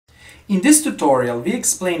In this tutorial, we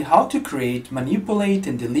explain how to create, manipulate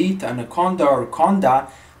and delete Anaconda or Conda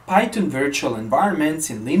Python virtual environments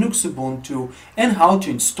in Linux Ubuntu and how to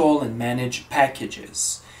install and manage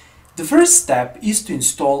packages. The first step is to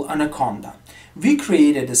install Anaconda. We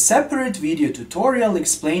created a separate video tutorial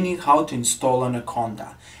explaining how to install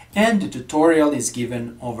Anaconda, and the tutorial is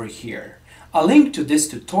given over here. A link to this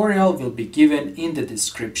tutorial will be given in the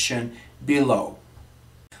description below.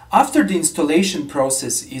 After the installation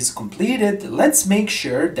process is completed, let's make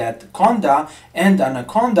sure that Conda and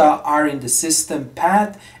Anaconda are in the system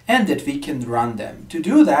path and that we can run them. To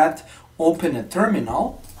do that, open a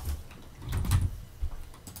terminal.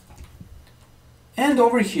 And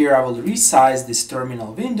over here I will resize this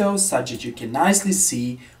terminal window such that you can nicely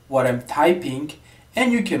see what I'm typing,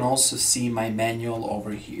 and you can also see my manual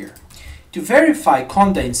over here. To verify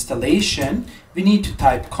Conda installation, we need to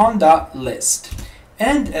type conda list.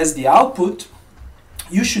 And as the output,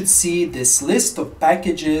 you should see this list of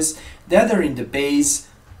packages that are in the base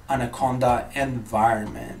Anaconda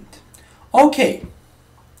environment. Okay,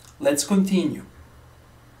 let's continue.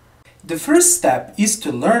 The first step is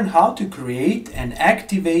to learn how to create and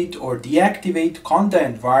activate or deactivate Conda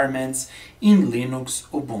environments in Linux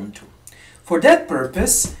Ubuntu. For that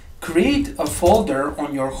purpose, create a folder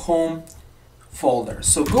on your home folder.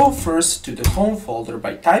 So go first to the home folder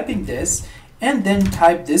by typing this, and then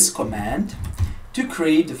type this command to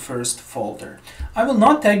create the first folder. I will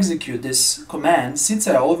not execute this command since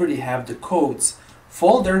I already have the codes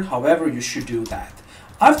folder, however you should do that.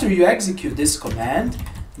 After you execute this command,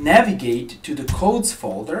 navigate to the codes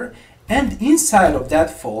folder, and inside of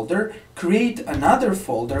that folder create another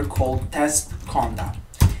folder called test conda.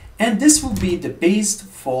 And this will be the base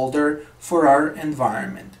folder for our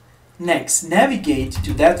environment. Next, navigate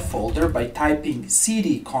to that folder by typing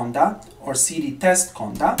cd conda or cd test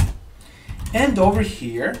conda, and over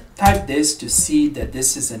here type this to see that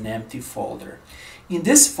this is an empty folder. In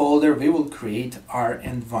this folder we will create our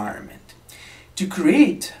environment. To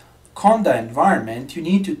create Conda environment, you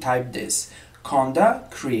need to type this conda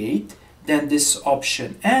create, then this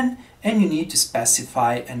option n, and you need to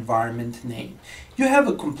specify environment name. You have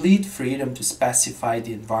a complete freedom to specify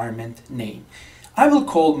the environment name. I will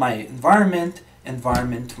call my environment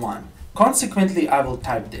environment1. Consequently, I will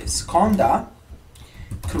type this conda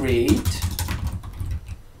create,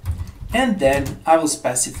 and then I will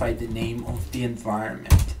specify the name of the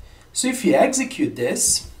environment. So if you execute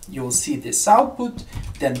this, you will see this output,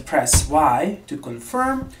 then press Y to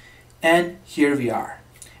confirm, and here we are.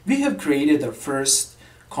 We have created our first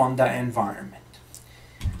Conda environment.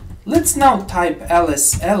 Let's now type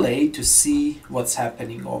lsla to see what's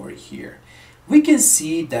happening over here. We can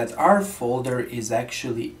see that our folder is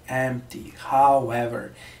actually empty.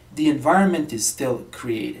 However, the environment is still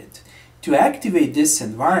created. To activate this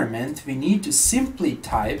environment, we need to simply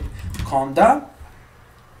type conda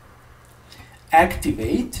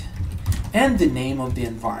activate and the name of the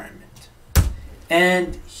environment.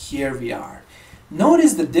 And here we are.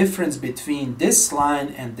 Notice the difference between this line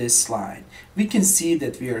and this line. We can see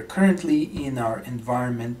that we are currently in our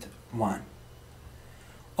environment 1.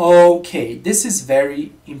 Okay, this is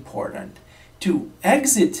very important. To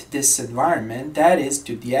exit this environment, that is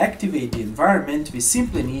to deactivate the environment, we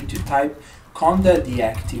simply need to type conda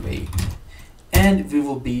deactivate, and we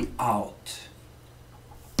will be out.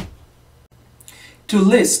 To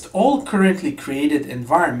list all currently created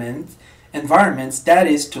environments, that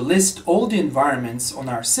is to list all the environments on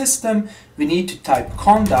our system, we need to type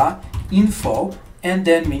conda info, and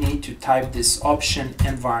then we need to type this option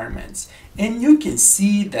environments. And you can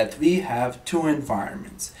see that we have two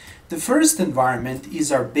environments. The first environment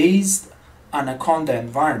is our base Anaconda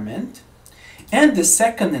environment, and the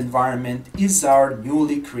second environment is our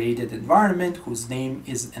newly created environment whose name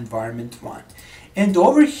is environment1. And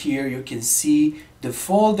over here you can see the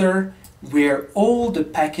folder where all the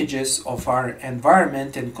packages of our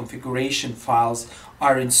environment and configuration files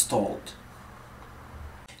are installed.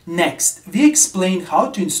 Next, we explain how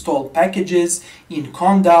to install packages in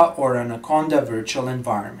Conda or Anaconda virtual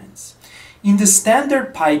environments. In the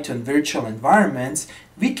standard Python virtual environments,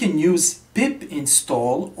 we can use pip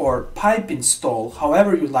install or pipe install,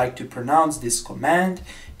 however you like to pronounce this command,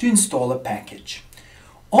 to install a package.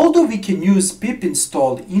 Although we can use pip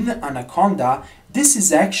install in Anaconda, this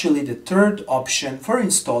is actually the third option for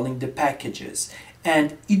installing the packages,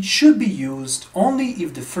 and it should be used only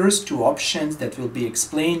if the first two options that will be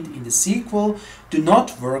explained in the sequel do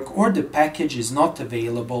not work or the package is not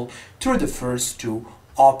available through the first two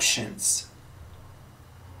options.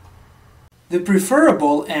 The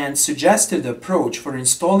preferable and suggested approach for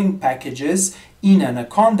installing packages in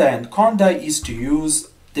Anaconda and Conda is to use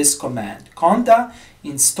this command, conda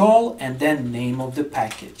install and then name of the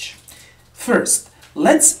package. First,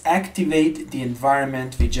 let's activate the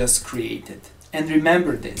environment we just created. And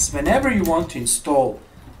remember this, whenever you want to install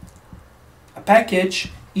a package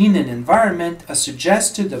in an environment, a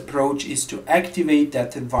suggested approach is to activate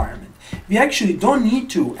that environment. We actually don't need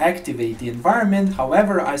to activate the environment,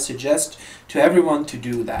 however, I suggest to everyone to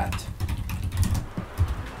do that.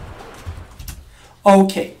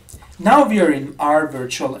 Okay, now we are in our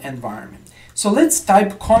virtual environment. So let's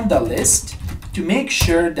type conda list to make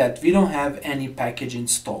sure that we don't have any package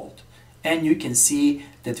installed. And you can see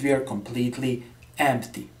that we are completely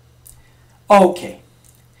empty. Okay,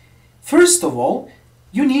 first of all,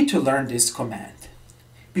 you need to learn this command.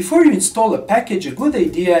 Before you install a package, a good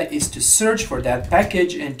idea is to search for that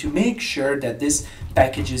package and to make sure that this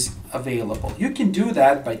package is available. You can do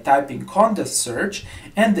that by typing conda search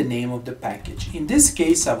and the name of the package. In this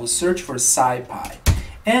case, I will search for SciPy.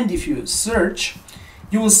 And if you search,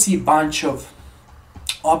 you will see a bunch of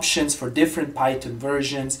options for different Python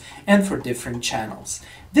versions and for different channels.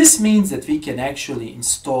 This means that we can actually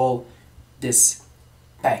install this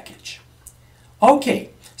package. Okay,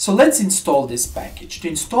 so let's install this package. To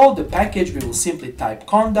install the package, we will simply type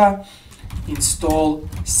conda install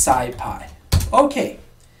SciPy. Okay,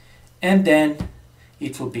 and then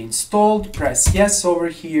it will be installed. Press yes over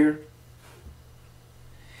here.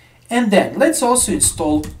 And then let's also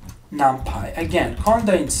install NumPy. Again,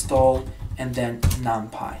 conda install and then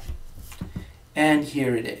NumPy. And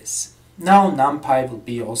here it is. Now NumPy will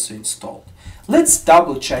be also installed. Let's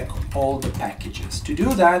double check all the packages. To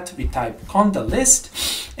do that, we type conda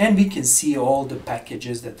list and we can see all the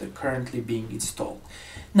packages that are currently being installed.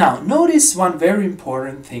 Now, notice one very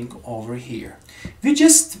important thing over here. We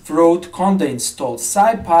just wrote conda install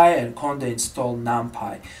SciPy and conda install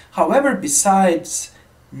NumPy. However, besides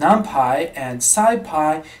NumPy and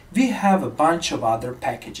SciPy, we have a bunch of other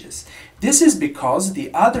packages. This is because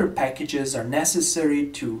the other packages are necessary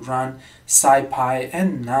to run SciPy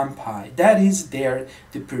and NumPy. That is, they're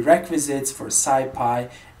the prerequisites for SciPy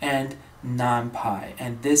and NumPy.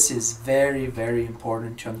 And this is very, very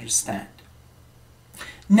important to understand.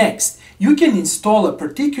 Next, you can install a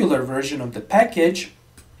particular version of the package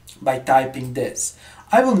by typing this.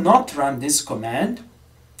 I will not run this command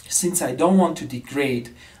since I don't want to degrade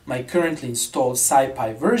my currently installed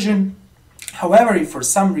SciPy version. However, if for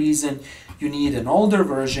some reason you need an older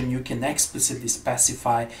version, you can explicitly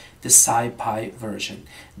specify the SciPy version.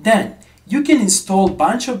 Then, you can install a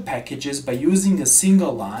bunch of packages by using a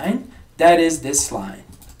single line, that is this line.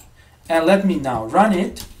 And let me now run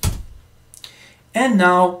it. And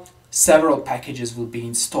now several packages will be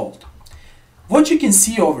installed. What you can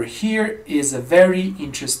see over here is a very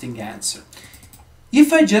interesting answer.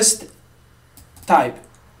 If I just type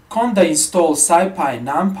conda install SciPy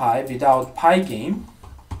NumPy without pygame,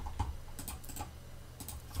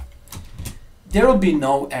 there will be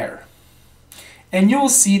no error. And you will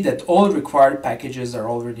see that all required packages are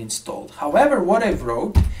already installed. However, what I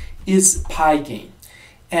wrote is pygame.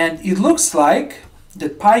 And it looks like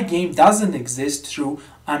that pygame doesn't exist through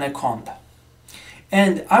Anaconda.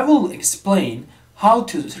 And I will explain how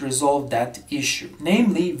to resolve that issue.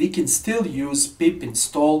 Namely, we can still use pip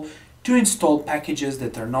install to install packages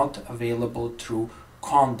that are not available through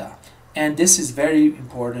Conda. And this is very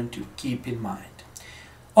important to keep in mind.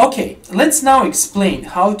 Okay, let's now explain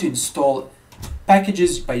how to install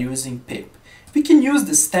packages by using pip. We can use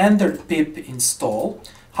the standard pip install.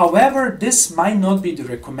 However, this might not be the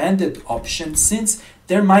recommended option since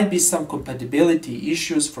there might be some compatibility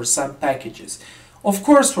issues for some packages. Of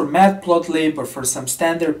course, for matplotlib or for some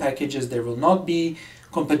standard packages, there will not be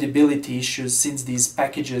compatibility issues since these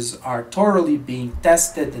packages are thoroughly being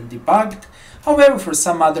tested and debugged. However, for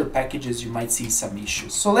some other packages, you might see some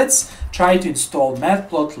issues. So let's try to install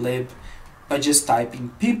matplotlib by just typing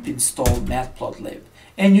pip install matplotlib.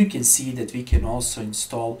 And you can see that we can also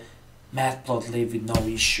install matplotlib with no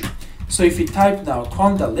issue. So if we type now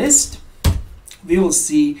conda list, we will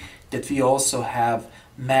see that we also have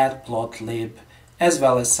matplotlib as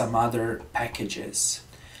well as some other packages.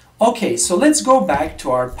 Okay, so let's go back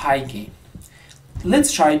to our pygame.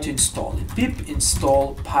 Let's try to install it. Pip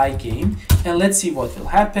install pygame and let's see what will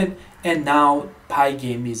happen. And now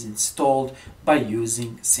pygame is installed by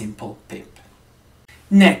using simple pip.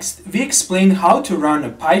 Next, we explain how to run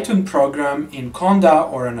a Python program in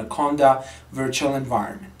Conda or Anaconda virtual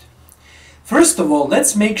environment. First of all,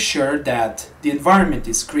 let's make sure that the environment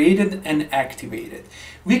is created and activated.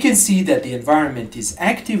 We can see that the environment is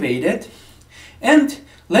activated, and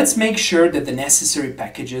let's make sure that the necessary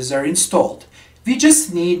packages are installed. We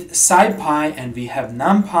just need SciPy and we have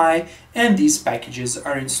NumPy, and these packages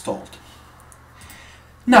are installed.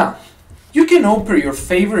 Now, you can open your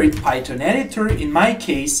favorite Python editor. In my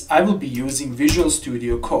case, I will be using Visual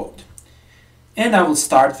Studio Code. And I will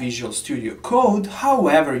start Visual Studio Code.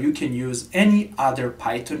 However, you can use any other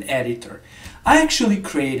Python editor. I actually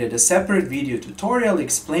created a separate video tutorial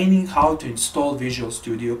explaining how to install Visual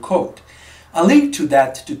Studio Code. A link to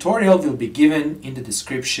that tutorial will be given in the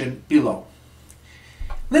description below.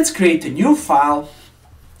 Let's create a new file,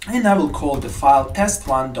 and I will call the file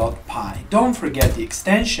test1.py. Don't forget the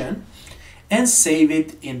extension, and save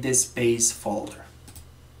it in this base folder.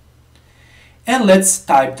 And let's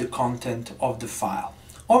type the content of the file.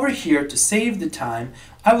 Over here, to save the time,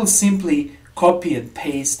 I will simply copy and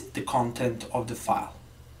paste the content of the file.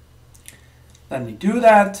 Let me do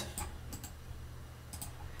that.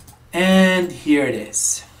 And here it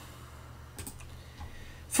is.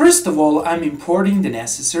 First of all, I'm importing the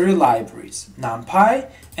necessary libraries, NumPy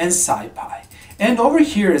and SciPy. And over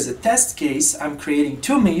here as a test case, I'm creating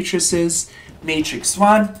two matrices, matrix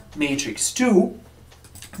 1, matrix 2.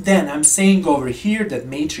 Then I'm saying over here that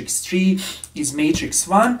matrix 3 is matrix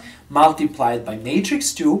 1 multiplied by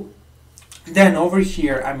matrix 2. Then over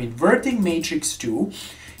here I'm inverting matrix 2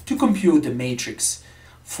 to compute the matrix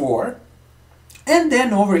 4. And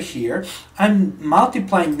then over here I'm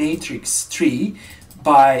multiplying matrix 3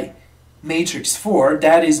 by matrix 4,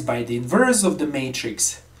 that is by the inverse of the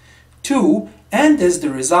matrix 2, and as the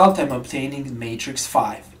result I'm obtaining matrix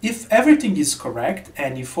 5. If everything is correct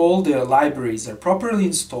and if all the libraries are properly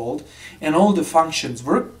installed and all the functions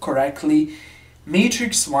work correctly,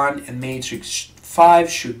 matrix 1 and matrix 5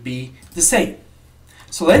 should be the same.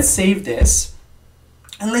 So let's save this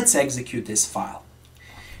and let's execute this file.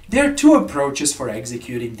 There are two approaches for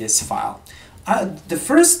executing this file. The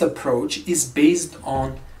first approach is based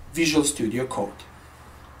on Visual Studio Code.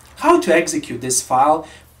 How to execute this file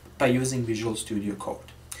by using Visual Studio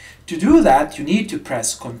Code. To do that, you need to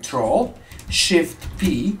press Ctrl, Shift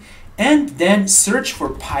P, and then search for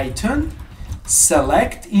Python,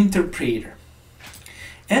 select Interpreter.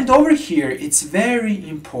 And over here, it's very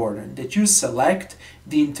important that you select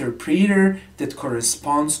the interpreter that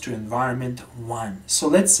corresponds to environment 1. So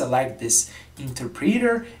let's select this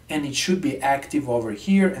interpreter, and it should be active over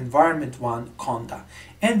here, environment 1, Conda.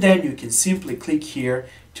 And then you can simply click here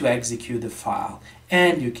to execute the file.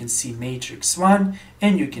 And you can see matrix 1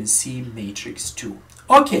 and you can see matrix 2.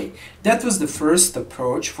 Okay, that was the first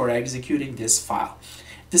approach for executing this file.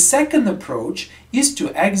 The second approach is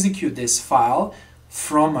to execute this file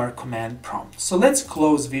from our command prompt. So let's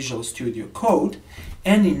close Visual Studio Code,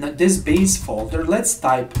 and in this base folder let's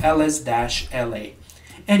type ls-la,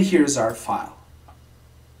 and here's our file.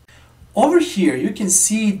 Over here you can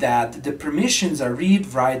see that the permissions are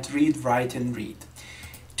read, write, and read.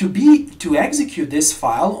 To execute this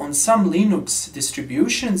file on some Linux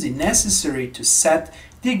distributions, it's necessary to set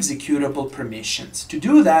the executable permissions. To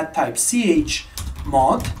do that, type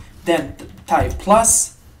chmod, then type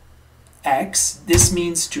 +x. This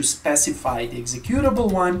means to specify the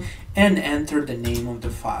executable one, and enter the name of the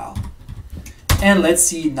file. And let's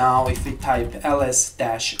see now, if we type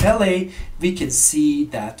ls-la, we can see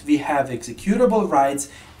that we have executable rights,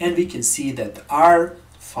 and we can see that our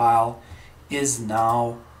file is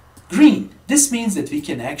now green. This means that we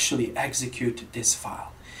can actually execute this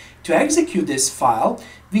file. To execute this file,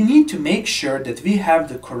 we need to make sure that we have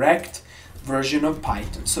the correct version of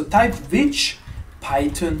Python. So type which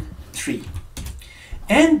Python 3.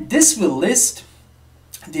 And this will list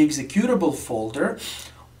the executable folder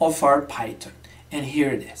of our Python. And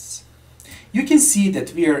here it is. You can see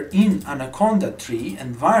that we are in Anaconda 3,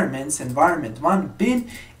 environments, environment 1, bin,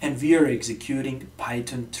 and we are executing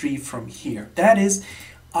Python 3 from here. That is,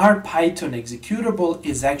 our Python executable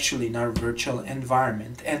is actually in our virtual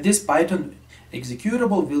environment, and this Python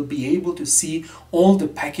executable will be able to see all the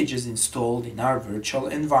packages installed in our virtual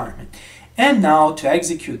environment. And now to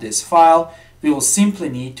execute this file, we will simply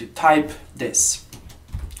need to type this,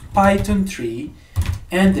 Python 3,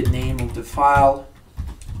 and the name of the file,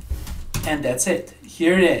 and that's it.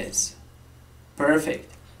 Here it is.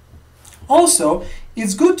 Perfect. Also,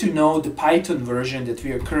 it's good to know the Python version that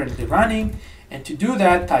we are currently running, and to do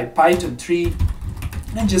that, type Python 3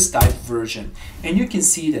 and just type version, and you can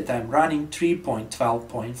see that I'm running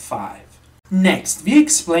 3.12.5. Next, we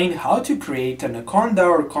explain how to create an Anaconda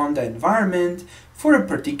or Conda environment for a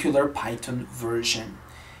particular Python version.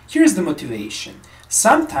 Here's the motivation.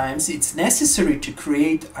 Sometimes it's necessary to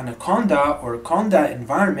create an Anaconda or Conda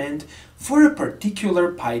environment for a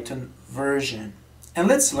particular Python version. And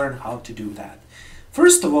let's learn how to do that.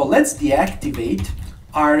 First of all, let's deactivate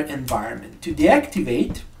our environment. To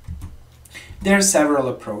deactivate, there are several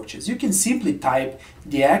approaches. You can simply type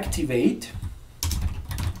deactivate,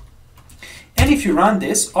 and if you run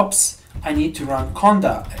this, oops, I need to run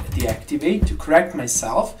conda deactivate to correct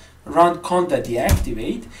myself. Run conda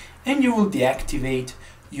deactivate, and you will deactivate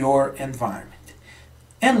your environment.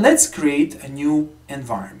 And let's create a new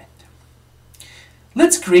environment.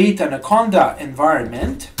 Let's create an Anaconda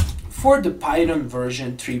environment for the Python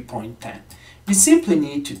version 3.10. We simply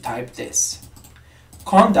need to type this: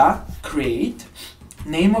 Conda create,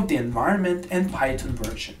 name of the environment, and Python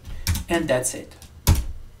version. And that's it.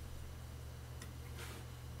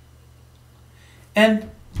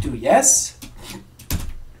 And do yes.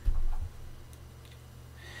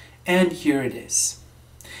 And here it is.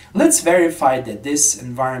 Let's verify that this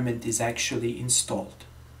environment is actually installed.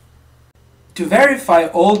 To verify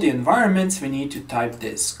all the environments, we need to type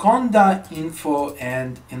this: Conda info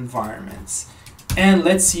and environments. And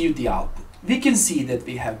let's see the output. We can see that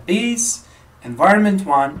we have base, environment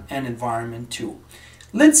 1, and environment 2.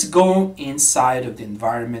 Let's go inside of the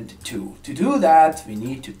environment 2. To do that, we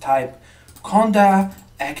need to type conda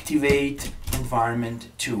activate environment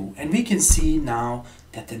 2. And we can see now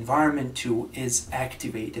that environment 2 is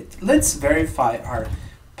activated. Let's verify our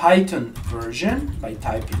Python version by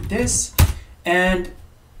typing this. And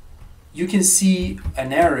you can see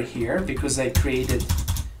an error here because I created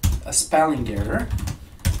a spelling error.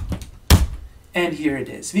 And here it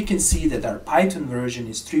is. We can see that our Python version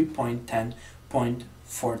is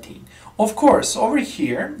 3.10.14. Of course, over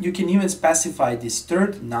here, you can even specify this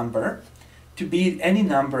third number to be any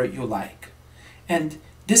number you like. And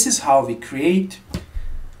this is how we create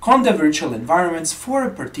Conda virtual environments for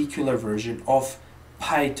a particular version of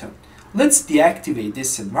Python. Let's deactivate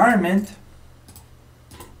this environment.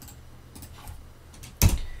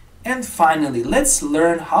 And finally, let's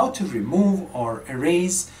learn how to remove or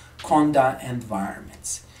erase Conda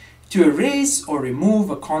environments. To erase or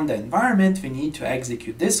remove a Conda environment, we need to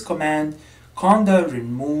execute this command: conda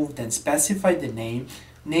remove, then specify the name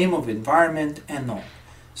of environment, and all.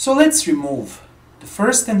 So let's remove the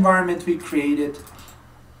first environment we created.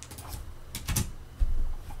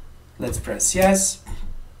 Let's press yes,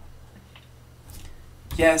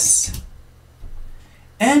 yes,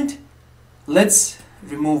 and let's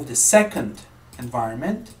remove the second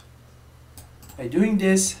environment by doing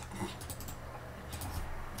this.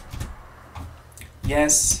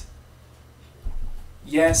 Yes,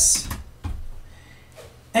 yes,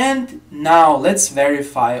 and now let's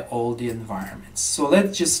verify all the environments. So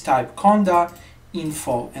let's just type conda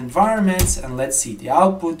info environments and let's see the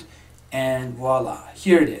output, and voila,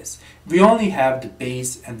 here it is. We only have the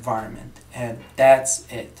base environment, and that's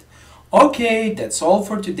it. Okay, that's all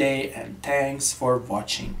for today, and thanks for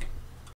watching.